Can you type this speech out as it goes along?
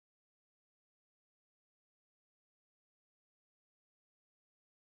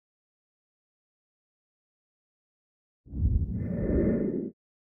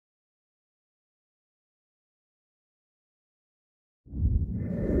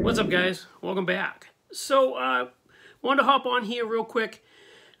What's up, guys? Welcome back. So, wanted to hop on here real quick,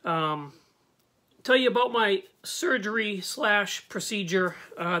 tell you about my surgery / procedure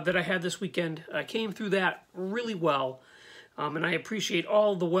that I had this weekend. I came through that really well, and I appreciate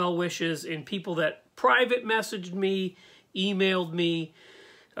all the well wishes and people that private messaged me, emailed me,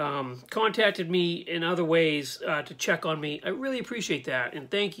 contacted me in other ways to check on me. I really appreciate that, and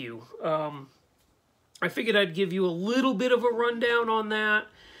thank you. I figured I'd give you a little bit of a rundown on that.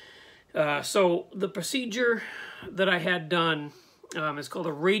 So the procedure that I had done is called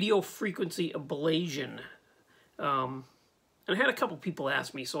a radio frequency ablation. And I had a couple people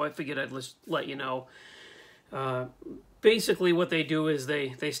ask me, so I figured I'd let you know. Basically what they do is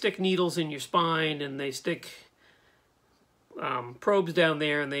they stick needles in your spine and they stick probes down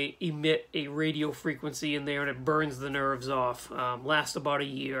there and they emit a radio frequency in there and it burns the nerves off. Lasts about a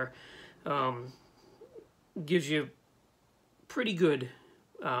year. Gives you pretty good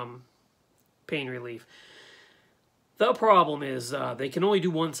pain relief. The problem is they can only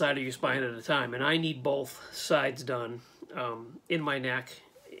do one side of your spine at a time, and I need both sides done in my neck.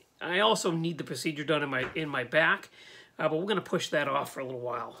 I also need the procedure done in my back, but we're going to push that off for a little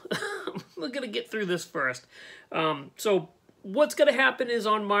while. We're going to get through this first. So what's going to happen is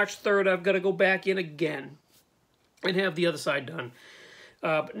on March 3rd, I've got to go back in again and have the other side done.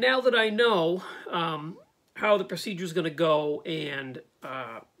 But now that I know how the procedure is going to go and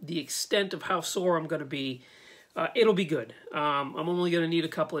the extent of how sore I'm going to be, it'll be good. I'm only going to need a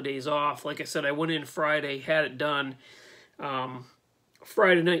couple of days off. Like I said, I went in Friday, had it done.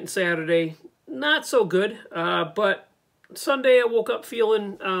 Friday night and Saturday, not so good. But Sunday I woke up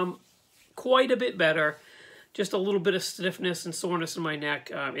feeling quite a bit better. Just a little bit of stiffness and soreness in my neck.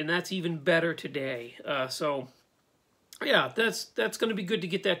 And that's even better today. So, yeah, that's going to be good to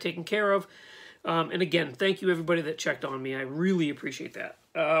get that taken care of. And again, thank you everybody that checked on me. I really appreciate that.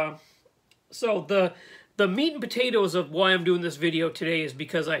 So the meat and potatoes of why I'm doing this video today is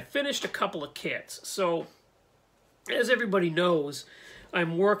because I finished a couple of kits. So as everybody knows,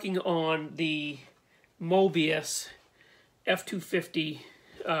 I'm working on the Moebius F250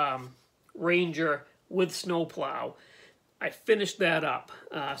 Ranger with snowplow. I finished that up.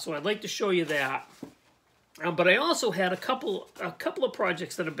 So I'd like to show you that. But I also had a couple of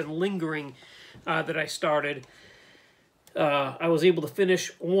projects that have been lingering that I started. I was able to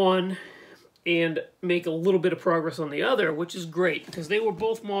finish one and make a little bit of progress on the other, which is great because they were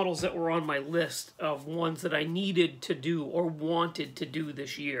both models that were on my list of ones that I needed to do or wanted to do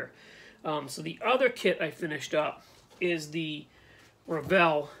this year. So the other kit I finished up is the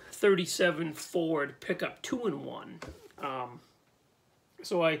Revell 37 Ford pickup 2-in-1.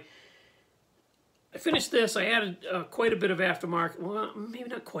 So I finished this. I added quite a bit of aftermarket. Well, maybe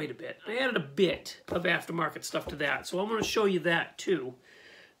not quite a bit. I added a bit of aftermarket stuff to that. So I'm going to show you that too.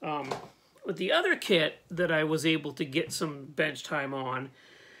 But the other kit that I was able to get some bench time on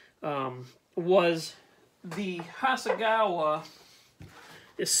was the Hasegawa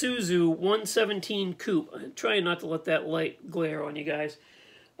Isuzu 117 Coupe. I'm trying not to let that light glare on you guys.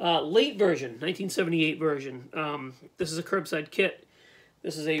 Late version, 1978 version. This is a curbside kit.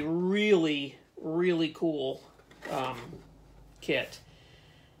 This is a really cool kit.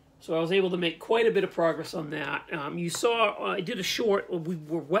 So I was able to make quite a bit of progress on that. You saw I did a short. We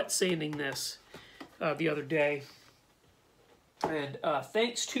were wet sanding this the other day, and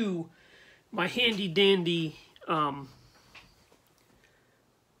thanks to my handy dandy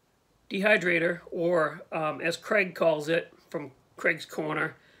dehydrator, or as Craig calls it from Craig's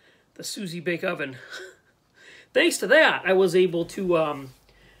Corner, the Susie Bake Oven. Thanks to that, I was able to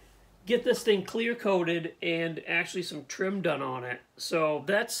get this thing clear coated and actually some trim done on it. So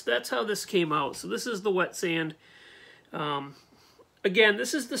that's how this came out. So this is the wet sand. Again,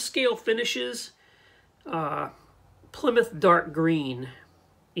 this is the Scale Finishes Plymouth Dark Green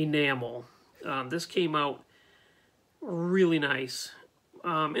enamel. This came out really nice.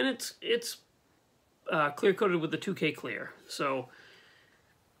 And it's clear coated with the 2K clear. So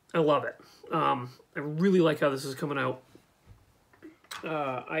I love it. I really like how this is coming out.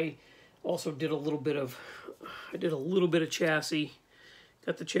 I also did a little bit of chassis,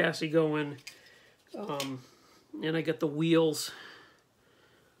 got the chassis going, and I got the wheels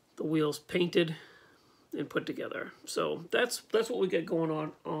painted and put together. So that's what we got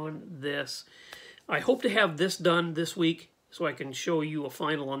going on this. I hope to have this done this week so I can show you a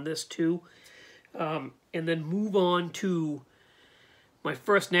final on this too, and then move on to my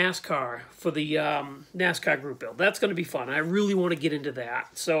first NASCAR for the NASCAR group build. That's going to be fun. I really want to get into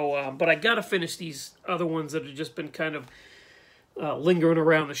that. So, but I got to finish these other ones that have just been kind of lingering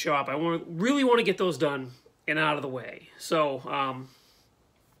around the shop. I really want to get those done and out of the way. So,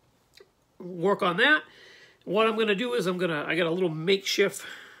 work on that. What I'm going to do is I got a little makeshift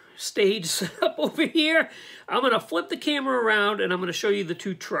stage set up over here. I'm going to flip the camera around and I'm going to show you the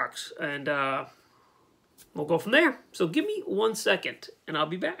two trucks. And we'll go from there. So give me 1 second and I'll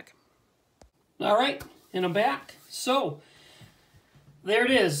be back. All right, and I'm back. So there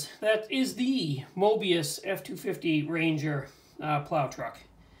it is. That is the Moebius F-250 Ranger plow truck.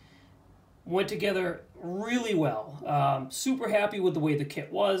 Went together really well. Super happy with the way the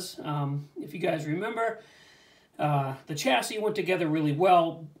kit was. If you guys remember, the chassis went together really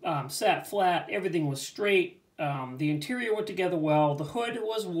well. Sat flat. Everything was straight. The interior went together well. The hood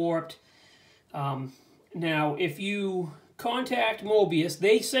was warped. Now, if you contact Moebius,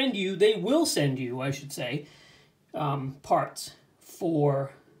 they will send you, I should say, parts to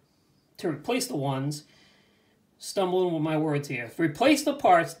replace the ones, stumbling with my words here, replace the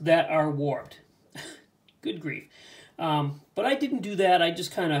parts that are warped. Good grief. But I didn't do that. I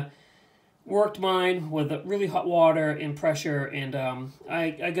just kind of worked mine with really hot water and pressure, and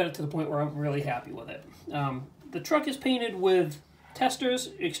I got it to the point where I'm really happy with it. The truck is painted with Testors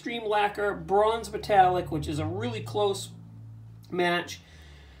Extreme Lacquer Bronze Metallic, which is a really close match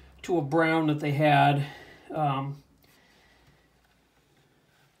to a brown that they had.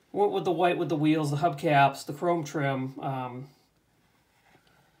 Went with the white with the wheels, the hubcaps, the chrome trim.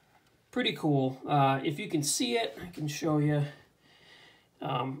 Pretty cool. If you can see it, I can show you.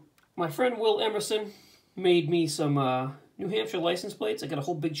 My friend Will Emerson made me some New Hampshire license plates. I got a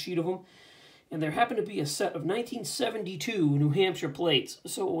whole big sheet of them. And there happened to be a set of 1972 New Hampshire plates.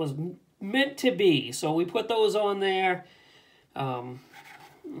 So it was meant to be. So we put those on there.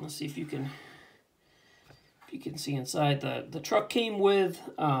 Let's see if you can see inside. The truck came with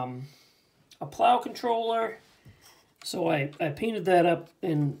a plow controller. So I painted that up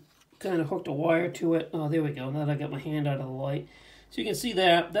and kind of hooked a wire to it. Oh, there we go. Now that I got my hand out of the light. So you can see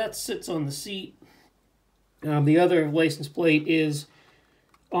that sits on the seat. The other license plate is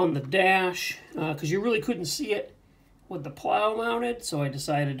on the dash, because you really couldn't see it with the plow mounted, so I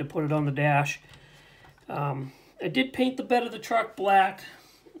decided to put it on the dash. I did paint the bed of the truck black,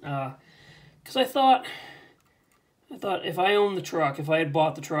 because I thought if I owned the truck, if I had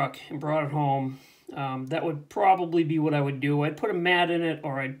bought the truck and brought it home, that would probably be what I would do. I'd put a mat in it,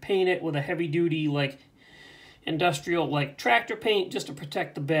 or I'd paint it with a heavy-duty, like, industrial, like, tractor paint just to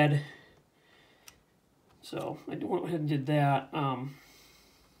protect the bed. So I went ahead and did that.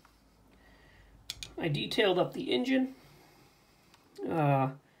 I detailed up the engine.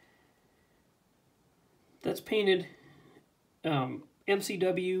 That's painted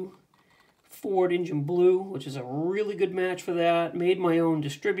MCW Ford engine blue, which is a really good match for that. Made my own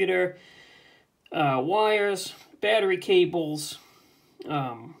distributor, wires, battery cables,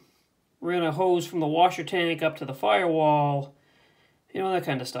 ran a hose from the washer tank up to the firewall, you know, that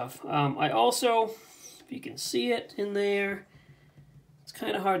kind of stuff. I also, if you can see it in there, it's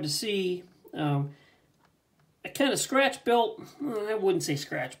kind of hard to see. I kind of scratch built, I wouldn't say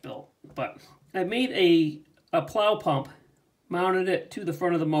scratch built, but I made a plow pump, mounted it to the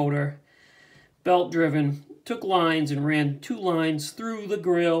front of the motor, belt driven, took lines and ran 2 lines through the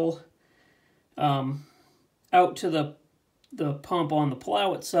grill, out to the pump on the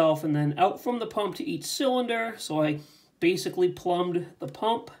plow itself, and then out from the pump to each cylinder. So I basically plumbed the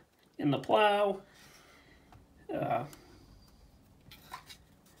pump and the plow.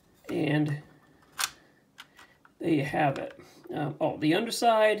 And there you have it. Oh, the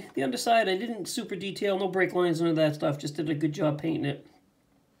underside. The underside, I didn't super detail, no brake lines, none of that stuff. Just did a good job painting it.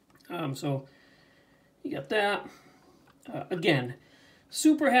 So you got that. Again,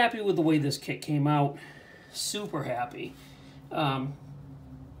 super happy with the way this kit came out. Super happy. I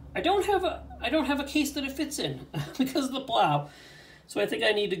don't have a case that it fits in because of the plow. So I think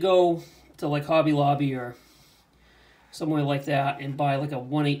I need to go to like Hobby Lobby or somewhere like that and buy like a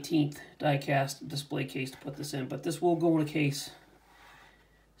 1/18 die-cast display case to put this in. But this will go in a case.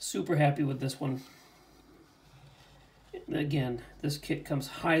 Super happy with this one. Again, this kit comes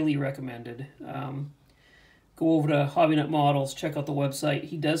highly recommended. Go over to Hobby Nut Models, check out the website.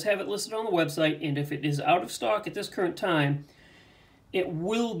 He does have it listed on the website, and if it is out of stock at this current time, it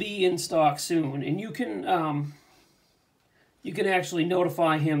will be in stock soon. And you can actually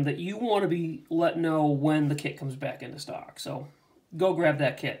notify him that you want to be let know when the kit comes back into stock. So go grab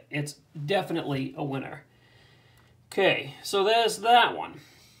that kit. It's definitely a winner. Okay, so there's that one.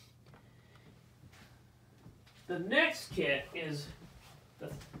 The next kit is the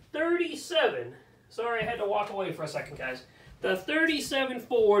 37. Sorry, I had to walk away for a second, guys. The 37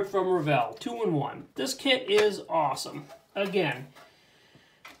 Ford from Revell, 2-in-1. This kit is awesome. Again,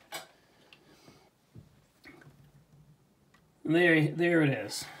 there it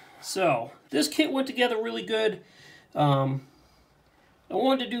is. So this kit went together really good. I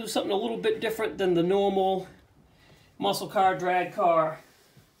wanted to do something a little bit different than the normal muscle car, drag car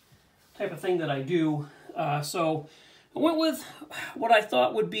type of thing that I do. So I went with what I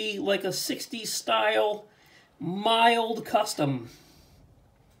thought would be like a 60s style mild custom.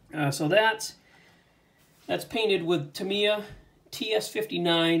 So that's painted with Tamiya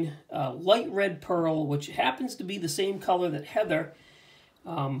TS59 light red pearl, which happens to be the same color that Heather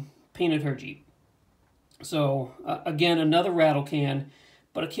painted her Jeep. So again, another rattle can,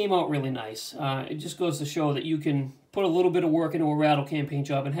 but it came out really nice. It just goes to show that you can put a little bit of work into a rattle can paint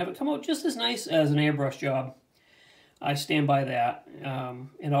job and have it come out just as nice as an airbrush job. I stand by that,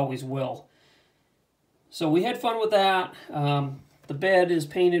 and always will. So we had fun with that. The bed is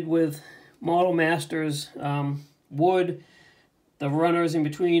painted with Model Masters wood. The runners in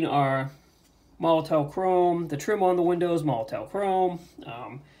between are Molotow chrome. The trim on the windows, Molotow chrome.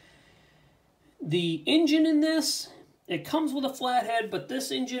 The engine in this, it comes with a flathead, but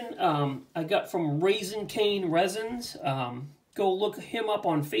this engine I got from Raisin Cane Resins. Go look him up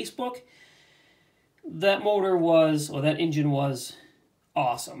on Facebook. That motor was, or that engine was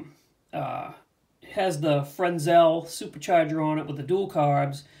awesome. It has the Revell supercharger on it with the dual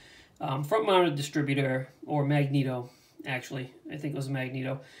carbs, front-mounted distributor, or magneto, actually. I think it was a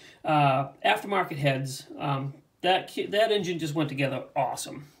magneto. Aftermarket heads. That engine just went together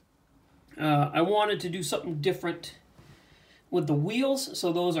awesome. I wanted to do something different with the wheels,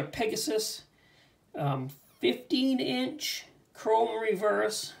 so those are Pegasus 15-inch chrome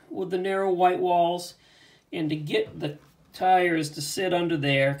reverse with the narrow white walls, and to get the tires to sit under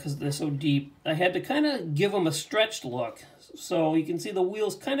there because they're so deep, I had to kind of give them a stretched look, so you can see the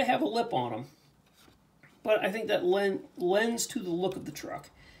wheels kind of have a lip on them, but I think that lends to the look of the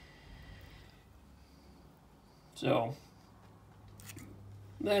truck. So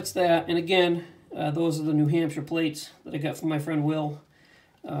that's that. And again, those are the New Hampshire plates that I got from my friend Will,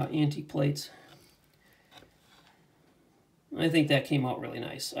 antique plates. I think that came out really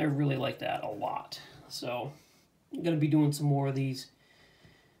nice. I really like that a lot. So I'm going to be doing some more of these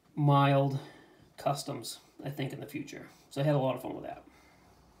mild customs, I think, in the future. So I had a lot of fun with that.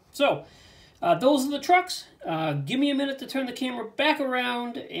 So those are the trucks. Give me a minute to turn the camera back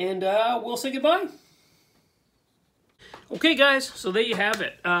around, and we'll say goodbye. Okay, guys, so there you have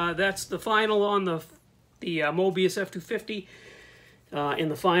it. That's the final on the Moebius F250 and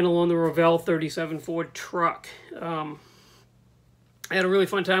the final on the Revell 37 Ford truck. I had a really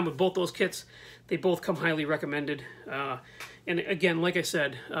fun time with both those kits. They both come highly recommended. And again, like I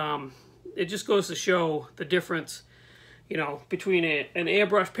said, it just goes to show the difference, you know, between an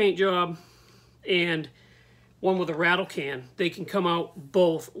airbrush paint job and one with a rattle can. They can come out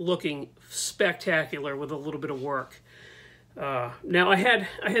both looking spectacular with a little bit of work. Now I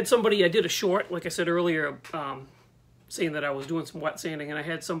had somebody, I did a short, like I said earlier, saying that I was doing some wet sanding, and I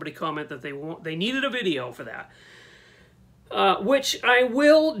had somebody comment that they needed a video for that. Which I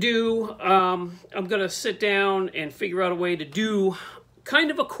will do. I'm going to sit down and figure out a way to do kind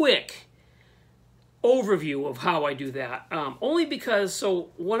of a quick overview of how I do that. Only because, so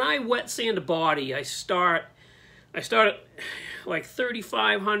when I wet sand a body, I start at like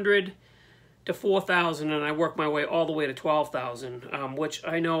 3,500 to 4,000, and I work my way all the way to 12,000, which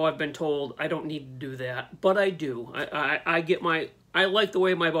I know I've been told I don't need to do that, but I do. I like the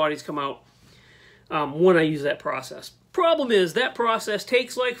way my bodies come out when I use that process. Problem is, that process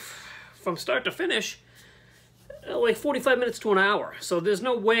takes, like, from start to finish, like 45 minutes to an hour. So there's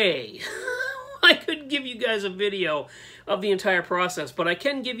no way I could give you guys a video of the entire process, but I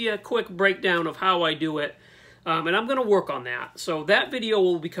can give you a quick breakdown of how I do it, and I'm going to work on that. So that video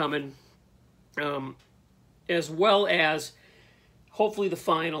will be coming, as well as hopefully the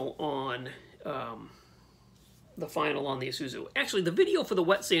final on the Isuzu. Actually, the video for the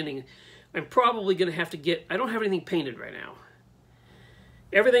wet sanding, I'm probably going to have to get... I don't have anything painted right now.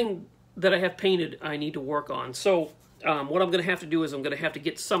 Everything that I have painted, I need to work on. So what I'm going to have to do is I'm going to have to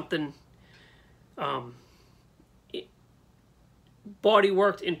get something body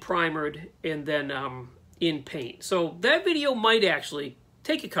worked and primered, and then in paint. So that video might actually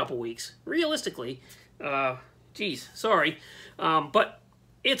take a couple weeks, realistically. Geez, sorry. But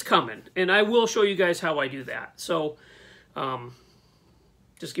it's coming, and I will show you guys how I do that. So...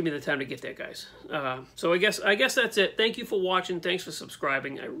 just give me the time to get there, guys. So I guess that's it. Thank you for watching. Thanks for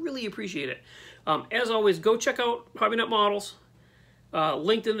subscribing. I really appreciate it. As always, go check out Hobby Nut Models.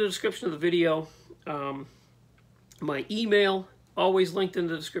 Linked in the description of the video. My email, always linked in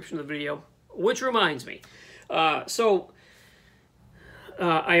the description of the video. Which reminds me. I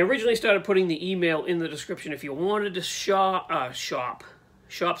originally started putting the email in the description if you wanted to shop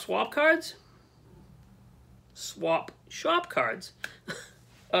shop swap cards. Swap shop cards.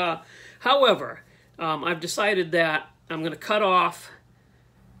 However, I've decided that I'm going to cut off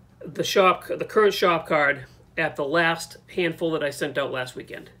the current shop card at the last handful that I sent out last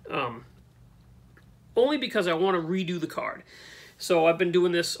weekend. Only because I want to redo the card. So I've been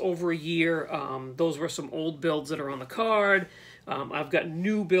doing this over a year. Those were some old builds that are on the card. I've got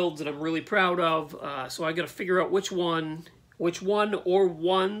new builds that I'm really proud of. So I got to figure out which one or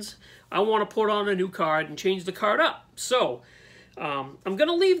ones I want to put on a new card and change the card up. So I'm going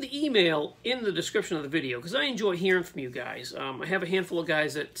to leave the email in the description of the video because I enjoy hearing from you guys. I have a handful of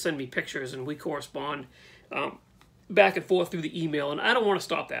guys that send me pictures and we correspond back and forth through the email, and I don't want to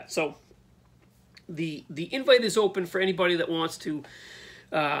stop that. So the invite is open for anybody that wants to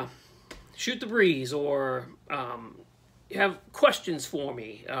shoot the breeze or have questions for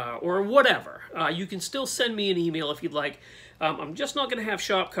me or whatever. You can still send me an email if you'd like. I'm just not going to have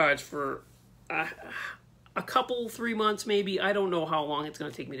shop cards for a couple, 3 months maybe. I don't know how long it's going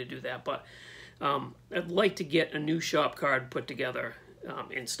to take me to do that, but I'd like to get a new shop card put together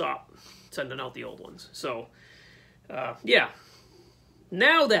and stop sending out the old ones. So, yeah,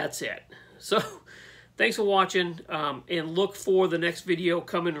 now that's it. So, thanks for watching, and look for the next video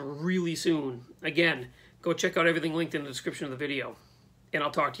coming really soon. Again, go check out everything linked in the description of the video, and I'll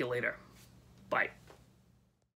talk to you later. Bye.